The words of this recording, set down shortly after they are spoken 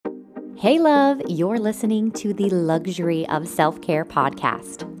Hey, love, you're listening to the Luxury of Self-Care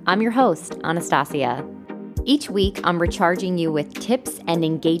podcast. I'm your host, Anastasia. Each week, I'm recharging you with tips and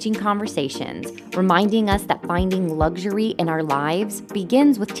engaging conversations, reminding us that finding luxury in our lives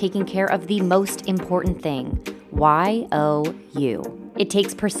begins with taking care of the most important thing, Y-O-U. It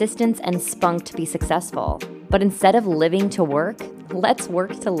takes persistence and spunk to be successful, but instead of living to work, let's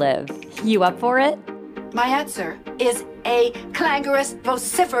work to live. You up for it? My answer is a clangorous,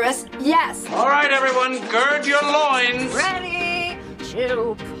 vociferous yes. All right, everyone, gird your loins. Ready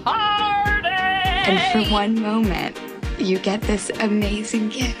to party. And for one moment, you get this amazing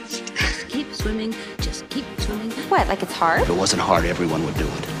gift. Just keep swimming, just keep swimming. What, like it's hard? If it wasn't hard, everyone would do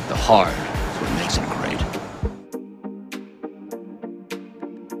it. The hard is what makes it great.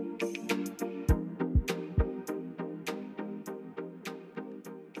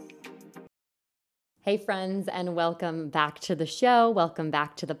 Hey friends, and welcome back to the show. Welcome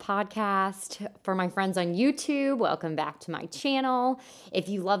back to the podcast. For my friends on YouTube, welcome back to my channel. If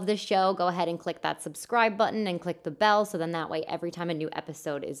you love this show, go ahead and click that subscribe button and click the bell so then that way every time a new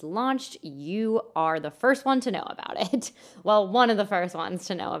episode is launched, you are the first one to know about it. Well, one of the first ones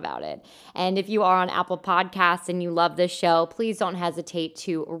to know about it. And if you are on Apple Podcasts and you love this show, please don't hesitate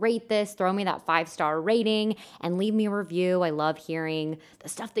to rate this, throw me that 5-star rating, and leave me a review. I love hearing the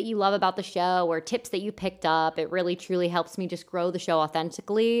stuff that you love about the show or tips that you picked up. It really truly helps me just grow the show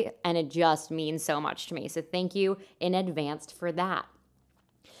authentically, and it just means so much to me. So thank you in advance for that.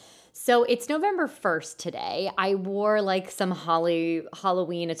 So it's November 1st today. I wore like some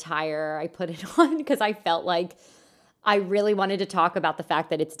Halloween attire. I put it on because I felt like I really wanted to talk about the fact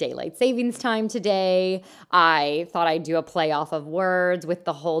that it's daylight savings time today. I thought I'd do a play off of words with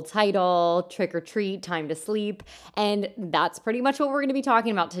the whole title, Trick or Treat, Time to Sleep. And that's pretty much what we're going to be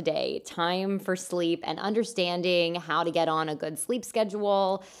talking about today, time for sleep and understanding how to get on a good sleep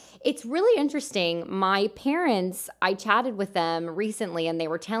schedule. It's really interesting. My parents, I chatted with them recently and they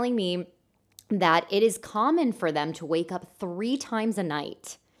were telling me that it is common for them to wake up 3 times a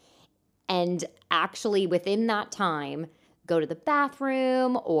night. And actually within that time, go to the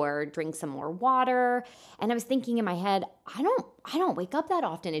bathroom or drink some more water. And I was thinking in my head, I don't wake up that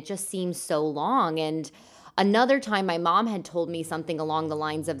often. It just seems so long. And another time my mom had told me something along the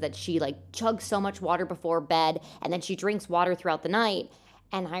lines of that she like chugs so much water before bed and then she drinks water throughout the night.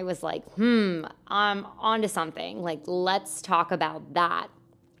 And I was like, I'm onto something. Like, let's talk about that.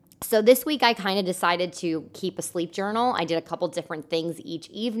 So this week I kind of decided to keep a sleep journal. I did a couple different things each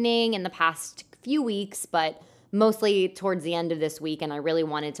evening in the past few weeks, but mostly towards the end of this week, and I really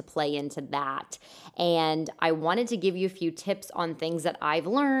wanted to play into that. And I wanted to give you a few tips on things that I've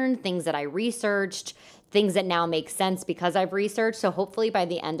learned, things that I researched, things that now make sense because I've researched. So hopefully by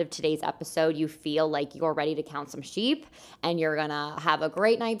the end of today's episode, you feel like you're ready to count some sheep and you're gonna have a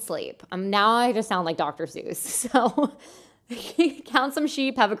great night's sleep. Now I just sound like Dr. Seuss. So count some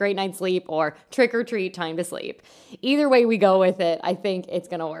sheep, have a great night's sleep, or trick or treat, time to sleep. Either way we go with it, I think it's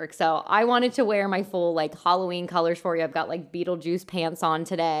going to work. So I wanted to wear my full like Halloween colors for you. I've got like Beetlejuice pants on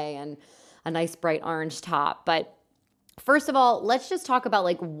today and a nice bright orange top. But first of all, let's just talk about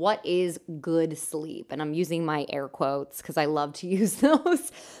like what is good sleep. And I'm using my air quotes because I love to use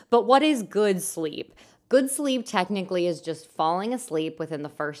those. But what is good sleep? Good sleep technically is just falling asleep within the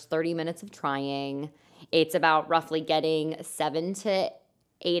first 30 minutes of trying. It's about roughly getting 7 to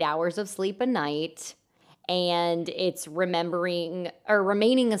 8 hours of sleep a night, and it's remaining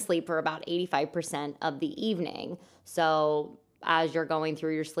asleep for about 85% of the evening. So as you're going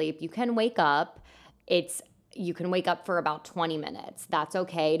through your sleep, you can wake up. You can wake up for about 20 minutes. That's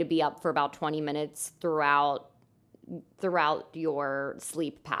okay to be up for about 20 minutes throughout your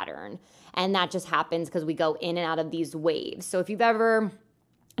sleep pattern. And that just happens because we go in and out of these waves. So if you've ever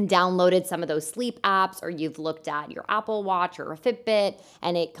downloaded some of those sleep apps or you've looked at your Apple Watch or a Fitbit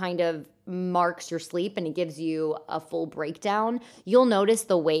and it kind of marks your sleep and it gives you a full breakdown, you'll notice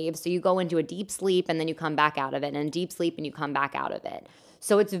the waves. So you go into a deep sleep and then you come back out of it, and a deep sleep and you come back out of it.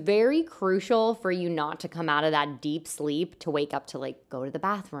 So it's very crucial for you not to come out of that deep sleep to wake up to like go to the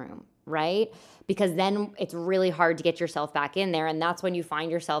bathroom, right? Because then it's really hard to get yourself back in there. And that's when you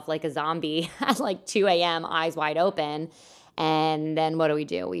find yourself like a zombie at like 2 a.m., eyes wide open. And then what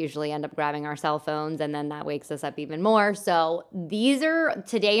do? We usually end up grabbing our cell phones, and then that wakes us up even more. So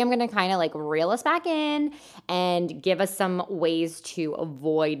today I'm going to kind of like reel us back in and give us some ways to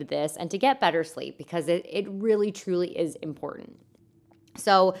avoid this and to get better sleep, because it really truly is important.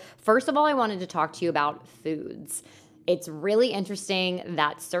 So first of all, I wanted to talk to you about foods. It's really interesting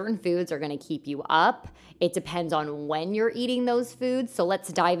that certain foods are going to keep you up. It depends on when you're eating those foods. So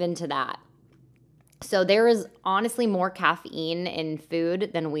let's dive into that. So there is honestly more caffeine in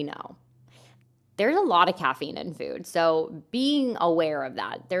food than we know. There's a lot of caffeine in food. So being aware of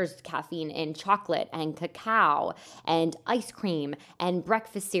that, there's caffeine in chocolate and cacao and ice cream and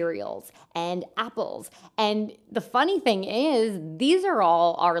breakfast cereals and apples. And the funny thing is, these are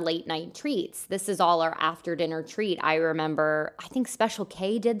all our late night treats. This is all our after dinner treat. I remember, I think Special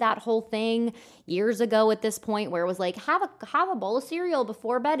K did that whole thing years ago at this point where it was like, have a bowl of cereal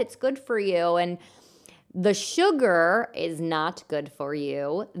before bed. It's good for you. And the sugar is not good for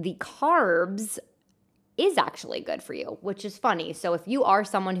you. The carbs is actually good for you, which is funny. So if you are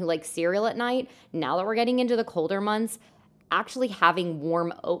someone who likes cereal at night, now that we're getting into the colder months, actually having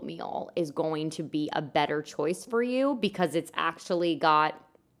warm oatmeal is going to be a better choice for you because it's actually got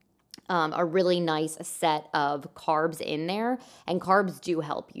a really nice set of carbs in there, and carbs do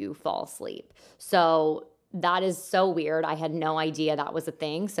help you fall asleep. So that is so weird. I had no idea that was a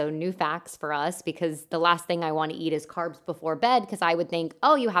thing. So new facts for us, because the last thing I want to eat is carbs before bed, because I would think,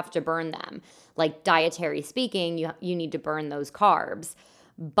 oh, you have to burn them. Like dietary speaking, you need to burn those carbs.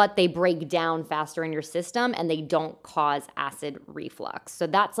 But they break down faster in your system and they don't cause acid reflux. So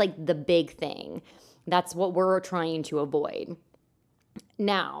that's like the big thing. That's what we're trying to avoid.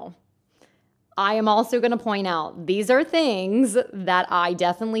 Now, I am also going to point out these are things that I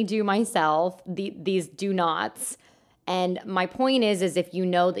definitely do myself. These do nots. And my point is if you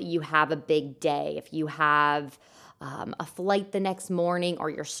know that you have a big day, if you have a flight the next morning, or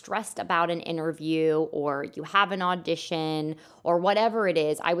you're stressed about an interview, or you have an audition, or whatever it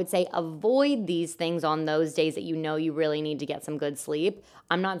is, I would say avoid these things on those days that you know you really need to get some good sleep.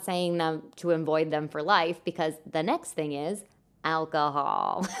 I'm not saying them to avoid them for life, because the next thing is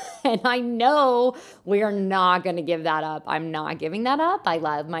alcohol. And I know we are not going to give that up. I'm not giving that up. I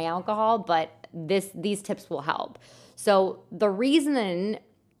love my alcohol, but these tips will help. So the reason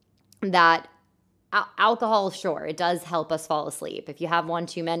that alcohol, sure, it does help us fall asleep. If you have one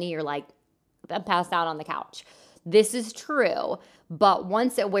too many, you're like, I'm passed out on the couch. This is true. But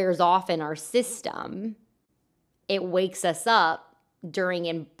once it wears off in our system, it wakes us up during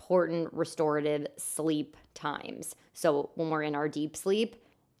important restorative sleep times. So when we're in our deep sleep,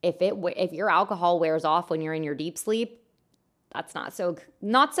 if your alcohol wears off when you're in your deep sleep, that's not so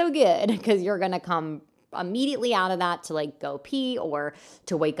good, because you're going to come immediately out of that to like go pee or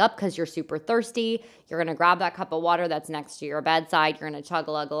to wake up because you're super thirsty. You're going to grab that cup of water that's next to your bedside. You're going to chug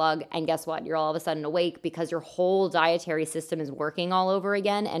a lug, and guess what? You're all of a sudden awake because your whole dietary system is working all over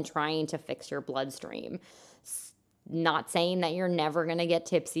again and trying to fix your bloodstream. Not saying that you're never going to get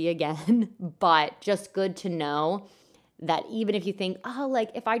tipsy again, but just good to know that even if you think, oh,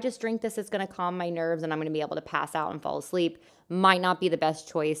 like if I just drink this, it's going to calm my nerves and I'm going to be able to pass out and fall asleep, might not be the best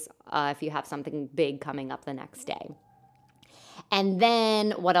choice if you have something big coming up the next day. And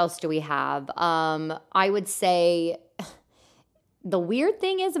then what else do we have? I would say the weird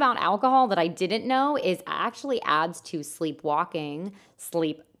thing is about alcohol that I didn't know is it actually adds to sleepwalking,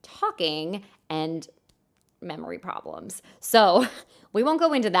 sleep talking, and memory problems. So we won't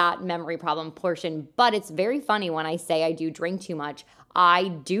go into that memory problem portion, but it's very funny when I say I do drink too much. I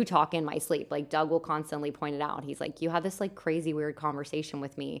do talk in my sleep. Like Doug will constantly point it out. He's like, you have this like crazy weird conversation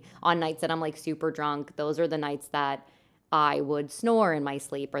with me on nights that I'm like super drunk. Those are the nights that I would snore in my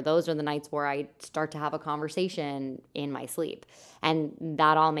sleep, or those are the nights where I start to have a conversation in my sleep. And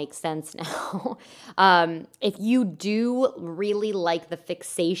that all makes sense now. If you do really like the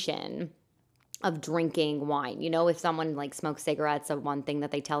fixation of drinking wine, if someone like smokes cigarettes, one thing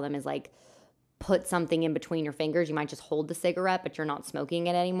that they tell them is like, put something in between your fingers. You might just hold the cigarette, but you're not smoking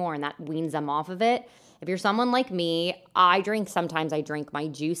it anymore, and that weans them off of it. If you're someone like me, sometimes I drink my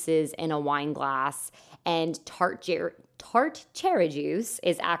juices in a wine glass, and tart cherry juice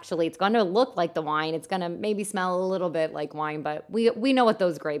is actually, it's going to look like the wine. It's going to maybe smell a little bit like wine, but we know what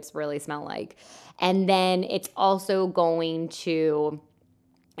those grapes really smell like. And then it's also going to,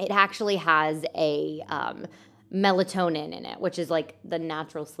 it actually has a melatonin in it, which is like the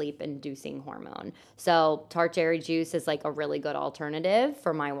natural sleep inducing hormone. So tart cherry juice is like a really good alternative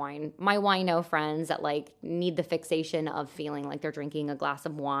for my wino friends that like need the fixation of feeling like they're drinking a glass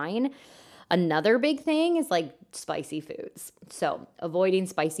of wine. Another big thing is like spicy foods. So avoiding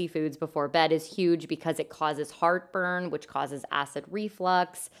spicy foods before bed is huge because it causes heartburn, which causes acid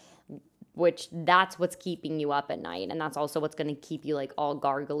reflux, which that's what's keeping you up at night. And that's also what's going to keep you like all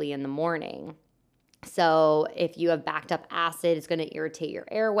gargly in the morning. So if you have backed up acid, it's going to irritate your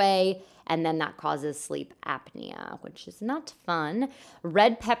airway, and then that causes sleep apnea, which is not fun.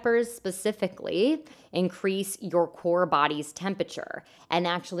 Red peppers specifically increase your core body's temperature. And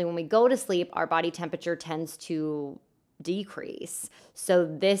actually, when we go to sleep, our body temperature tends to decrease. So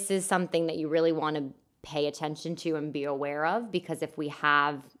this is something that you really want to pay attention to and be aware of, because if we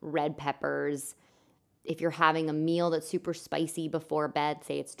have red peppers, if you're having a meal that's super spicy before bed,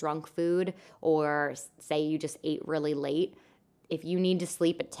 say it's drunk food, or say you just ate really late, if you need to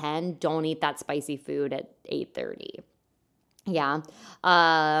sleep at 10, don't eat that spicy food at 8:30. Yeah.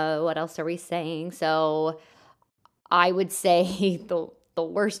 What else are we saying? So I would say the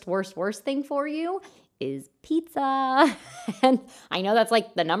worst thing for you is pizza. And I know that's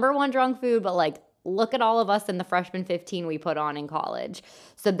like the number one drunk food, but like, look at all of us in the freshman 15 we put on in college.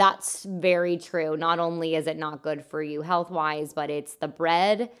 So that's very true. Not only is it not good for you health-wise, but it's the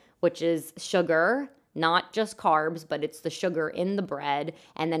bread, which is sugar, not just carbs, but it's the sugar in the bread.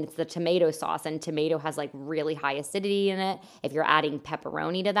 And then it's the tomato sauce, and tomato has like really high acidity in it. If you're adding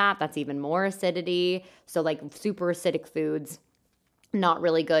pepperoni to that, that's even more acidity. So like super acidic foods, not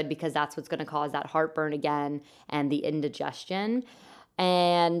really good, because that's what's going to cause that heartburn again and the indigestion.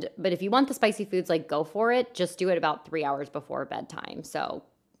 But if you want the spicy foods, like, go for it. Just do it about 3 hours before bedtime. So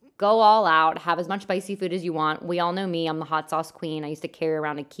go all out, have as much spicy food as you want. We all know me, I'm the hot sauce queen. I used to carry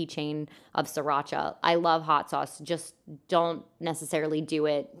around a keychain of sriracha. I love hot sauce. Just don't necessarily do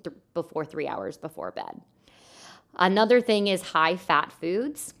it before 3 hours before bed. Another thing is high fat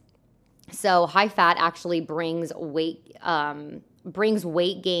foods. So high fat actually brings weight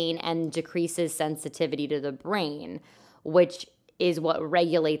gain and decreases sensitivity to the brain, which is what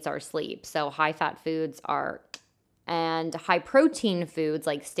regulates our sleep. So high fat foods and high protein foods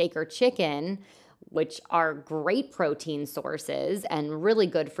like steak or chicken, which are great protein sources and really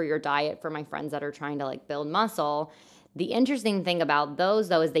good for your diet for my friends that are trying to like build muscle. The interesting thing about those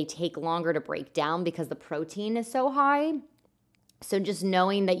though is they take longer to break down because the protein is so high. So just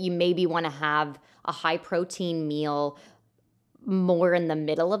knowing that you maybe want to have a high protein meal more in the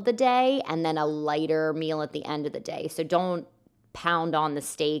middle of the day and then a lighter meal at the end of the day. So don't pound on the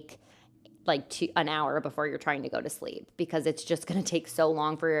steak like an hour before you're trying to go to sleep, because it's just going to take so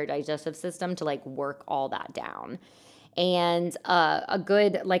long for your digestive system to like work all that down. And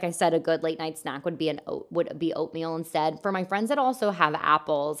like I said, a good late night snack would be oatmeal instead. For my friends that also have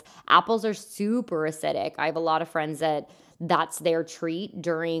apples are super acidic. I have a lot of friends that's their treat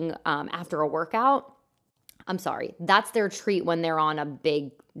during after a workout. That's their treat when they're on a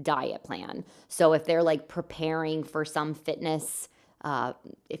big diet plan. So if they're like preparing for some fitness,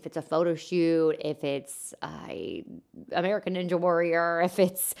 if it's a photo shoot, if it's a American Ninja Warrior, if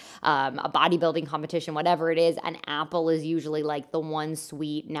it's a bodybuilding competition, whatever it is, an apple is usually like the one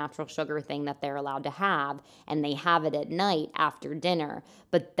sweet natural sugar thing that they're allowed to have, and they have it at night after dinner.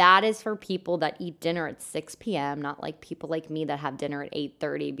 But that is for people that eat dinner at 6 p.m., not like people like me that have dinner at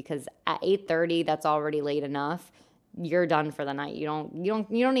 8:30, because at 8:30 that's already late enough. You're done for the night. You don't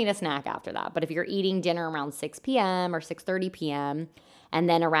need a snack after that. But if you're eating dinner around 6 p.m. or 6:30 p.m. and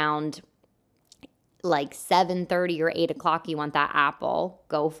then around like 7:30 or 8 o'clock you want that apple,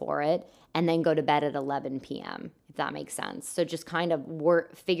 go for it, and then go to bed at 11 p.m., if that makes sense. So just kind of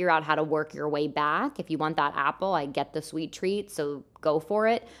figure out how to work your way back. If you want that apple, I get the sweet treat, so go for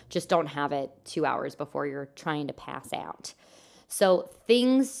it. Just don't have it 2 hours before you're trying to pass out. So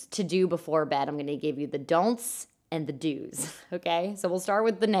things to do before bed, I'm going to give you the don'ts and the do's, okay? So we'll start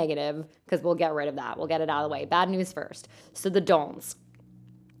with the negative because we'll get rid of that. We'll get it out of the way. Bad news first. So the don'ts.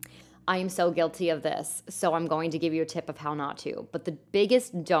 I am so guilty of this, so I'm going to give you a tip of how not to. But the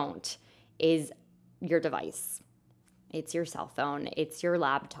biggest don't is your device. It's your cell phone. It's your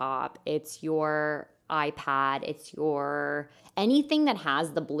laptop. It's your iPad. It's anything that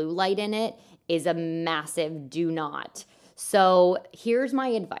has the blue light in it is a massive do not. So here's my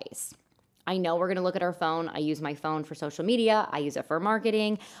advice. I know we're going to look at our phone. I use my phone for social media. I use it for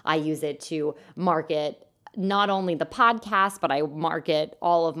marketing. I use it to market not only the podcast, but I market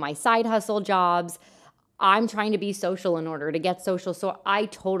all of my side hustle jobs. I'm trying to be social in order to get social. So I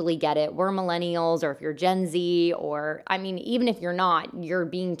totally get it. We're millennials, or if you're Gen Z, or I mean, even if you're not, you're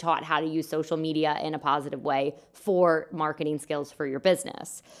being taught how to use social media in a positive way for marketing skills for your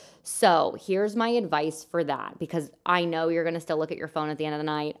business. So here's my advice for that, because I know you're going to still look at your phone at the end of the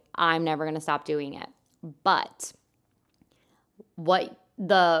night. I'm never going to stop doing it. But what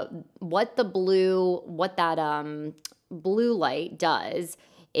that blue light does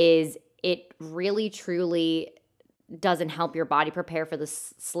is it really truly doesn't help your body prepare for the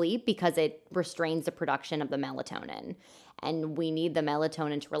sleep because it restrains the production of the melatonin. And we need the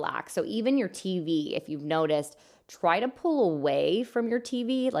melatonin to relax. So even your TV, if you've noticed, try to pull away from your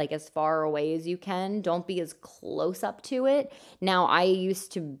TV, like as far away as you can. Don't be as close up to it. Now, I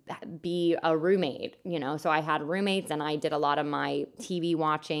used to be a roommate, so I had roommates and I did a lot of my TV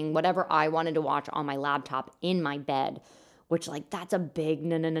watching, whatever I wanted to watch on my laptop in my bed, which that's a big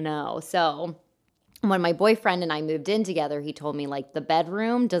no. So when my boyfriend and I moved in together, he told me the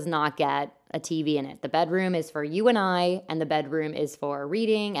bedroom does not get a TV in it. The bedroom is for you and I, and the bedroom is for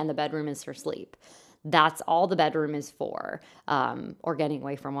reading, and the bedroom is for sleep. That's all the bedroom is for, or getting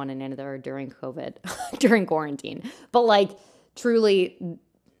away from one another during COVID, during quarantine. But truly,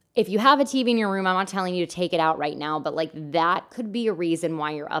 if you have a TV in your room, I'm not telling you to take it out right now, but that could be a reason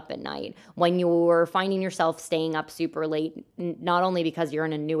why you're up at night. When you're finding yourself staying up super late, not only because you're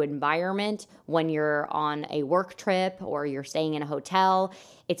in a new environment, when you're on a work trip or you're staying in a hotel,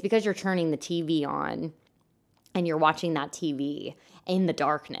 it's because you're turning the TV on and you're watching that TV in the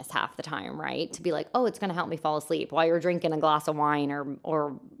darkness half the time, right? To be oh, it's going to help me fall asleep while you're drinking a glass of wine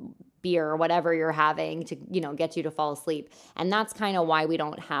or beer or whatever you're having to, get you to fall asleep. And that's kind of why we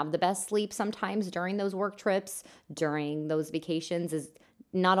don't have the best sleep sometimes during those work trips, during those vacations, is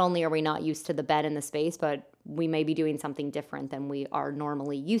not only are we not used to the bed and the space, but we may be doing something different than we are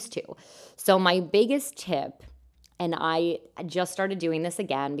normally used to. So my biggest tip, and I just started doing this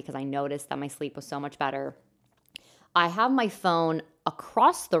again because I noticed that my sleep was so much better. I have my phone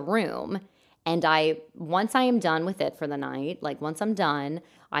across the room, and once I am done with it for the night, once I'm done,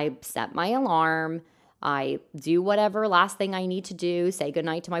 I set my alarm, I do whatever last thing I need to do, say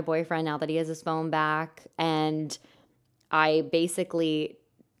goodnight to my boyfriend now that he has his phone back, and I basically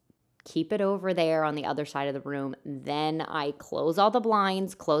keep it over there on the other side of the room. Then I close all the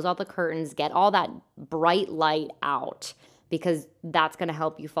blinds, close all the curtains, get all that bright light out, because that's going to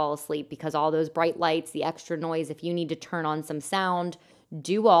help you fall asleep, because all those bright lights, the extra noise, if you need to turn on some sound,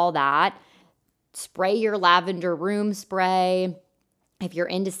 do all that. Spray your lavender room spray. If you're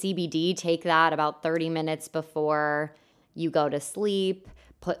into CBD, take that about 30 minutes before you go to sleep,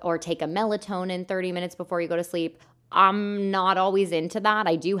 or take a melatonin 30 minutes before you go to sleep. I'm not always into that.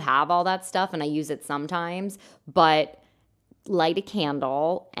 I do have all that stuff and I use it sometimes, but light a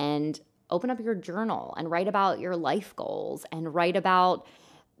candle and open up your journal and write about your life goals and write about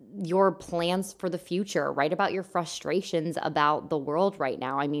your plans for the future. Write about your frustrations about the world right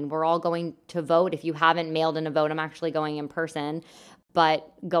now. I mean, we're all going to vote. If you haven't mailed in a vote, I'm actually going in person,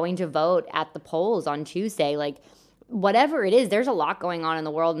 but going to vote at the polls on Tuesday, whatever it is, there's a lot going on in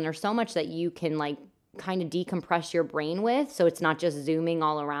the world, and there's so much that you can kind of decompress your brain with, so it's not just zooming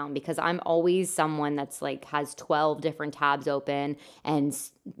all around, because I'm always someone that's has 12 different tabs open and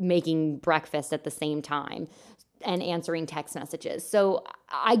making breakfast at the same time and answering text messages. So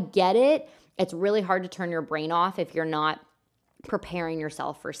I get it. It's really hard to turn your brain off if you're not preparing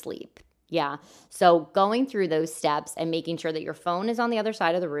yourself for sleep. Yeah. So going through those steps and making sure that your phone is on the other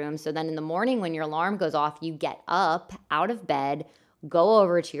side of the room. So then in the morning when your alarm goes off, you get up out of bed, go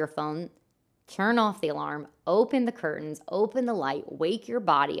over to your phone, turn off the alarm, open the curtains, open the light, wake your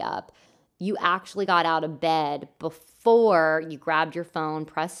body up. You actually got out of bed before you grabbed your phone,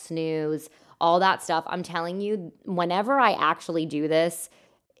 press snooze, all that stuff. I'm telling you, whenever I actually do this,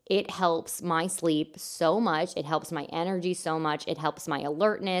 it helps my sleep so much. It helps my energy so much. It helps my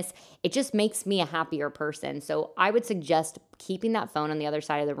alertness. It just makes me a happier person. So I would suggest keeping that phone on the other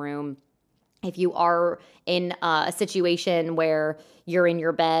side of the room. If you are in a situation where you're in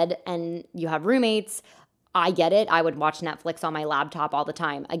your bed and you have roommates, I get it. I would watch Netflix on my laptop all the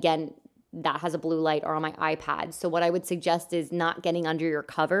time. Again, that has a blue light, or on my iPad. So what I would suggest is not getting under your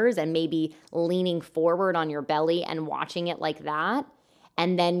covers and maybe leaning forward on your belly and watching it like that,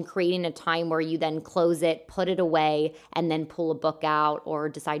 and then creating a time where you then close it, put it away, and then pull a book out or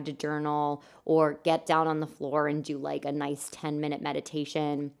decide to journal or get down on the floor and do a nice 10-minute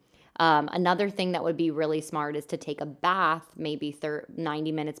meditation. Another thing that would be really smart is to take a bath maybe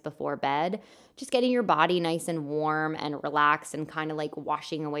 90 minutes before bed, just getting your body nice and warm and relaxed and kind of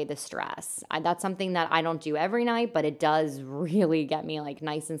washing away the stress. That's something that I don't do every night, but it does really get me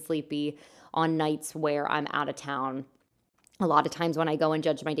nice and sleepy on nights where I'm out of town. A lot of times when I go and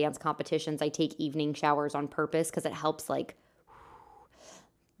judge my dance competitions, I take evening showers on purpose because it helps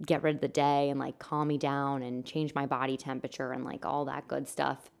get rid of the day and calm me down and change my body temperature and all that good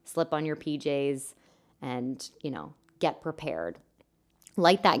stuff. Slip on your PJs and, get prepared.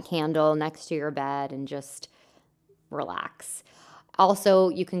 Light that candle next to your bed and just relax. Also,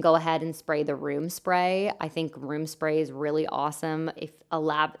 you can go ahead and spray the room spray. I think room spray is really awesome. If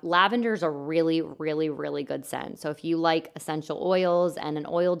lavender is a really, really, really good scent. So if you like essential oils and an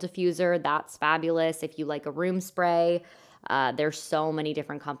oil diffuser, that's fabulous. If you like a room spray, there's so many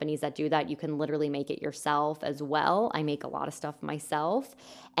different companies that do that. You can literally make it yourself as well. I make a lot of stuff myself.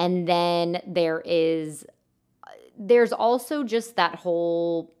 And then there's also just that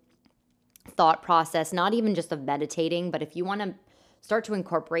whole thought process, not even just of meditating, but if you want to start to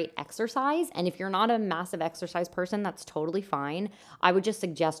incorporate exercise, and if you're not a massive exercise person, that's totally fine. I would just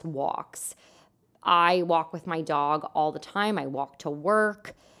suggest walks. I walk with my dog all the time. I walk to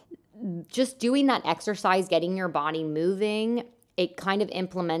work. Just doing that exercise, getting your body moving, it kind of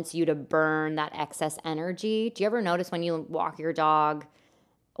implements you to burn that excess energy. Do you ever notice when you walk your dog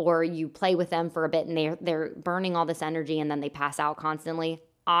or you play with them for a bit and they're burning all this energy and then they pass out constantly?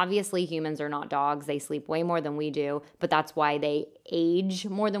 Obviously, humans are not dogs. They sleep way more than we do, but that's why they age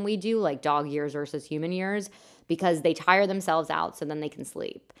more than we do, like dog years versus human years, because they tire themselves out so then they can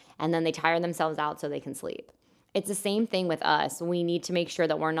sleep. And then they tire themselves out so they can sleep. It's the same thing with us. We need to make sure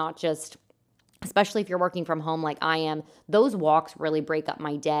that we're not just, especially if you're working from home like I am, those walks really break up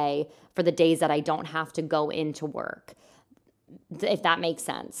my day for the days that I don't have to go into work, if that makes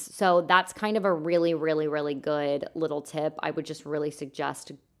sense. So that's kind of a really, really, really good little tip. I would just really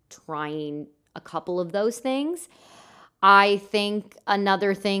suggest trying a couple of those things. I think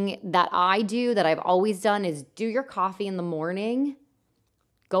another thing that I do that I've always done is do your coffee in the morning.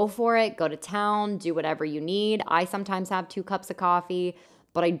 Go for it. Go to town. Do whatever you need. I sometimes have 2 cups of coffee,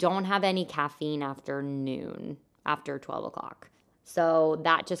 but I don't have any caffeine after noon, after 12 o'clock. So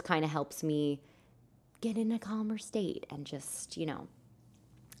that just kind of helps me get in a calmer state and just,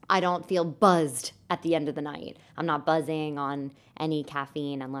 I don't feel buzzed at the end of the night. I'm not buzzing on any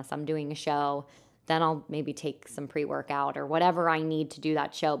caffeine unless I'm doing a show. Then I'll maybe take some pre-workout or whatever I need to do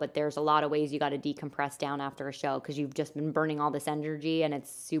that show. But there's a lot of ways you got to decompress down after a show because you've just been burning all this energy and it's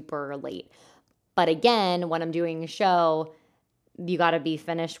super late. But again, when I'm doing a show, you got to be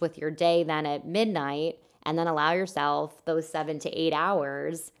finished with your day then at midnight and then allow yourself those 7 to 8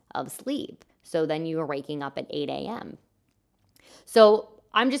 hours of sleep. So then you are waking up at 8 a.m. So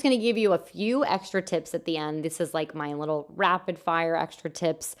I'm just going to give you a few extra tips at the end. This is like my little rapid fire extra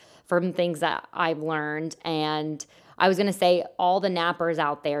tips from things that I've learned. And I was going to say, all the nappers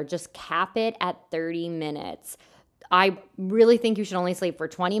out there, just cap it at 30 minutes. I really think you should only sleep for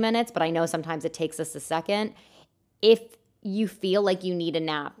 20 minutes, but I know sometimes it takes us a second. If you feel like you need a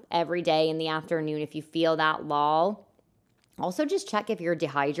nap every day in the afternoon, if you feel that lull, also just check if you're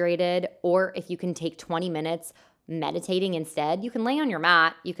dehydrated or if you can take 20 minutes meditating instead. You can lay on your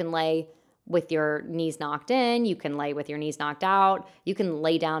mat. You can lay with your knees knocked in. You can lay with your knees knocked out. You can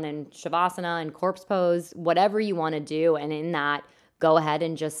lay down in Shavasana and corpse pose, whatever you want to do. And in that, go ahead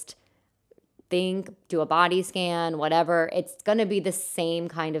and just think, do a body scan, whatever. It's going to be the same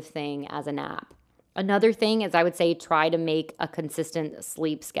kind of thing as a nap. Another thing is I would say try to make a consistent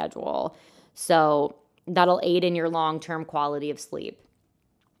sleep schedule. So that'll aid in your long-term quality of sleep.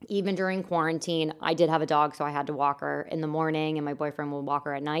 Even during quarantine, I did have a dog, so I had to walk her in the morning and my boyfriend would walk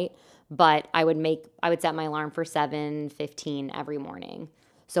her at night. But I would set my alarm for 7:15 every morning.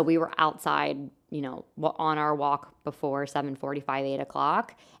 So we were outside, on our walk before 7:45, 8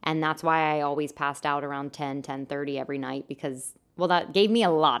 o'clock. And that's why I always passed out around 10:30 every night because, that gave me a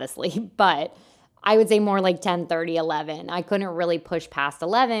lot of sleep. But I would say more like 10:30, 11. I couldn't really push past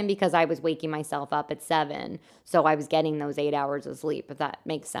 11 because I was waking myself up at 7. So I was getting those 8 hours of sleep, if that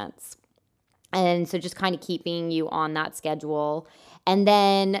makes sense. And so just kind of keeping you on that schedule. And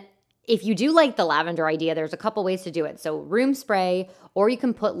then if you do like the lavender idea, there's a couple ways to do it. So room spray, or you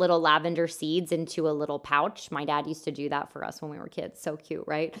can put little lavender seeds into a little pouch. My dad used to do that for us when we were kids. So cute,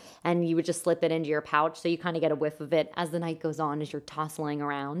 right? And you would just slip it into your pouch so you kind of get a whiff of it as the night goes on as you're tossling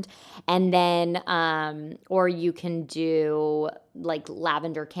around. And then, or you can do like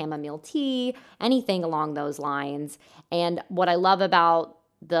lavender chamomile tea, anything along those lines. And what I love about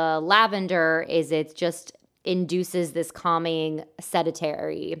the lavender is it just induces this calming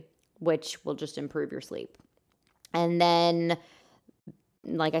sedentary, which will just improve your sleep. And then,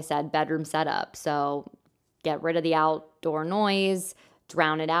 like I said, bedroom setup. So get rid of the outdoor noise,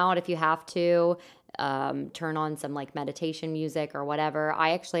 drown it out if you have to, turn on some like meditation music or whatever.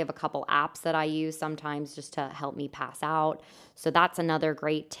 I actually have a couple apps that I use sometimes just to help me pass out. So that's another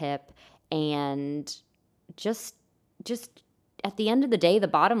great tip. And just at the end of the day, the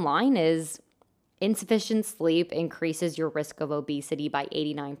bottom line is insufficient sleep increases your risk of obesity by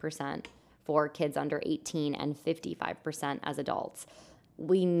 89% for kids under 18 and 55% as adults.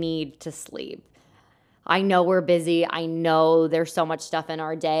 We need to sleep. I know we're busy. I know there's so much stuff in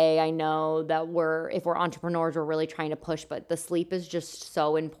our day. I know that if we're entrepreneurs, we're really trying to push, but the sleep is just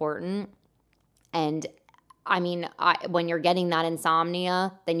so important. And I mean, when you're getting that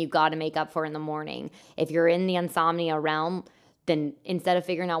insomnia, then you got to make up for it in the morning. If you're in the insomnia realm, then instead of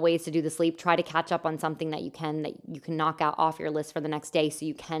figuring out ways to do the sleep, try to catch up on something that you can knock out off your list for the next day so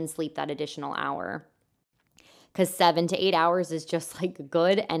you can sleep that additional hour. Because 7 to 8 hours is just like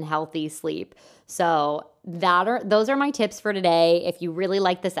good and healthy sleep. So those are my tips for today. If you really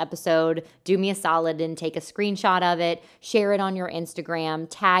like this episode, do me a solid and take a screenshot of it, share it on your Instagram,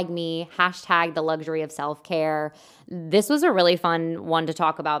 tag me, hashtag the luxury of self-care. This was a really fun one to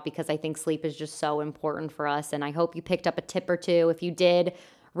talk about because I think sleep is just so important for us. And I hope you picked up a tip or two. If you did,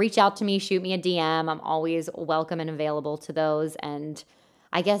 reach out to me, shoot me a DM. I'm always welcome and available to those. And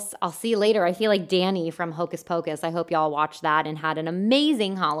I guess I'll see you later. I feel like Danny from Hocus Pocus. I hope y'all watched that and had an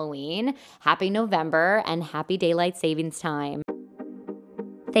amazing Halloween. Happy November and happy daylight savings time.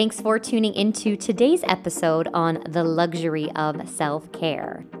 Thanks for tuning into today's episode on the luxury of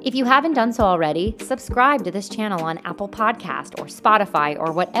self-care. If you haven't done so already, subscribe to this channel on Apple Podcast or Spotify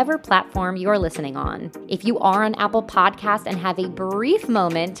or whatever platform you're listening on. If you are on Apple Podcast and have a brief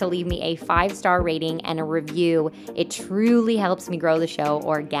moment to leave me a 5-star rating and a review, it truly helps me grow the show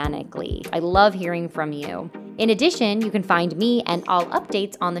organically. I love hearing from you. In addition, you can find me and all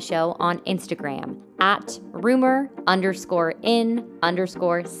updates on the show on Instagram at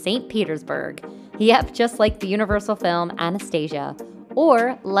rumor_in_St. Petersburg. Yep, just like the Universal film Anastasia.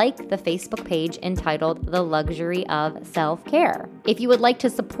 Or like the Facebook page entitled The Luxury of Self-Care. If you would like to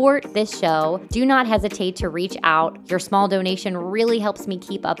support this show, do not hesitate to reach out. Your small donation really helps me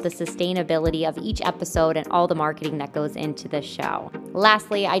keep up the sustainability of each episode and all the marketing that goes into this show.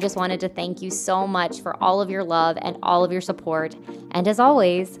 Lastly, I just wanted to thank you so much for all of your love and all of your support, and as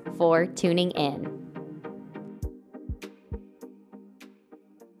always, for tuning in.